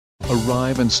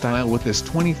Arrive in style with this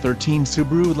 2013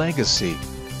 Subaru Legacy.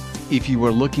 If you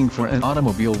are looking for an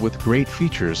automobile with great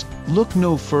features, look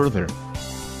no further.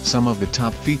 Some of the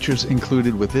top features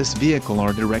included with this vehicle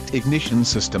are direct ignition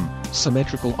system,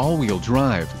 symmetrical all-wheel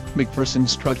drive, McPherson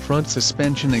strut front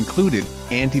suspension included,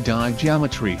 anti-dive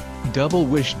geometry, double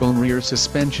wishbone rear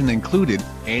suspension included,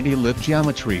 anti-lift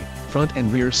geometry, front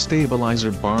and rear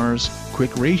stabilizer bars,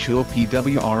 quick ratio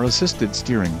PWR assisted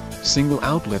steering, single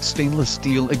outlet stainless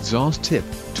steel exhaust tip,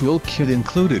 tool kit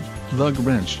included, lug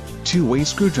wrench, two-way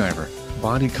screwdriver,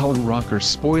 body color rocker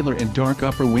spoiler and dark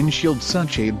upper windshield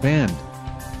sunshade band.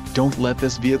 Don't let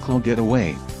this vehicle get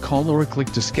away. Call or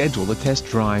click to schedule a test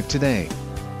drive today.